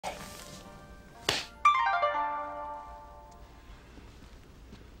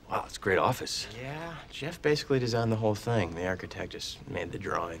it's a great office. Yeah, Jeff basically designed the whole thing. The architect just made the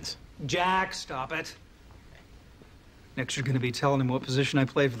drawings. Jack, stop it. Next, you're going to be telling him what position I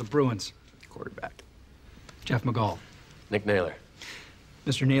played for the Bruins. Quarterback. Jeff McGall. Nick Naylor.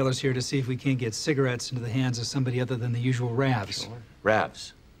 Mr. Naylor's here to see if we can't get cigarettes into the hands of somebody other than the usual Ravs. Sure.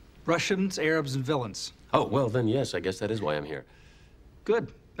 Ravs. Russians, Arabs, and villains. Oh, well, then, yes, I guess that is why I'm here.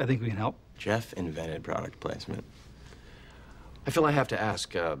 Good. I think we can help. Jeff invented product placement. I feel I have to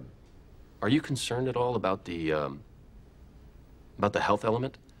ask, are you concerned at all about the health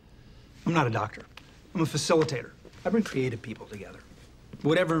element? I'm not a doctor. I'm a facilitator. I bring creative people together.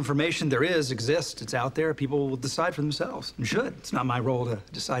 Whatever information there is exists. It's out there. People will decide for themselves, and should. It's not my role to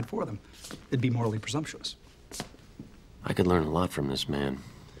decide for them. It'd be morally presumptuous. I could learn a lot from this man.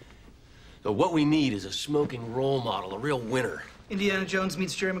 So what we need is a smoking role model, a real winner. Indiana Jones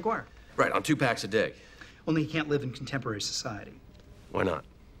meets Jerry Maguire. Right, on 2 packs a day. Only he can't live in contemporary society. Why not?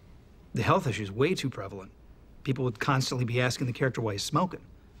 The health issue is way too prevalent. People would constantly be asking the character why he's smoking.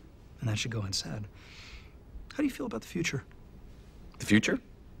 And that should go unsaid. How do you feel about the future? The future?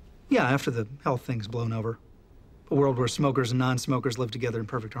 Yeah, after the health thing's blown over. A world where smokers and non-smokers live together in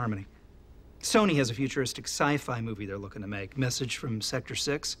perfect harmony. Sony has a futuristic sci-fi movie they're looking to make. Message from Sector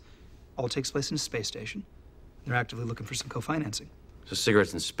 6. All takes place in a space station. They're actively looking for some co-financing. So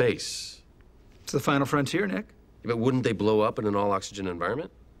cigarettes in space. It's the final frontier, Nick. Yeah, but wouldn't they blow up in an all-oxygen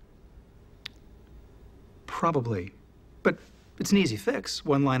environment? Probably. But it's an easy fix.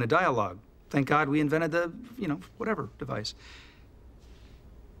 One line of dialogue. Thank God we invented the, whatever device.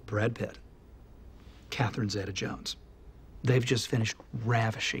 Brad Pitt. Catherine Zeta-Jones. They've just finished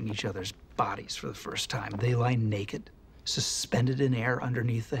ravishing each other's bodies for the first time. They lie naked, suspended in air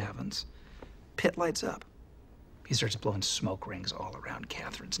underneath the heavens. Pitt lights up. He starts blowing smoke rings all around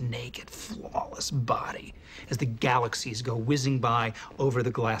Catherine's naked, flawless body as the galaxies go whizzing by over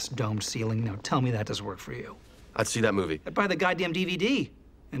the glass domed ceiling. Now tell me that doesn't work for you. I'd see that movie. I'd buy the goddamn DVD.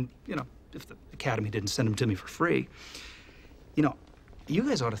 And, if the Academy didn't send them to me for free. You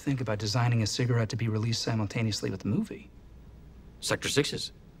guys ought to think about designing a cigarette to be released simultaneously with the movie. Sector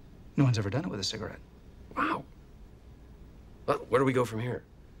 6's. No one's ever done it with a cigarette. Wow. Well, where do we go from here?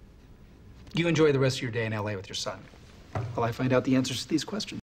 You enjoy the rest of your day in LA with your son, while I find out the answers to these questions.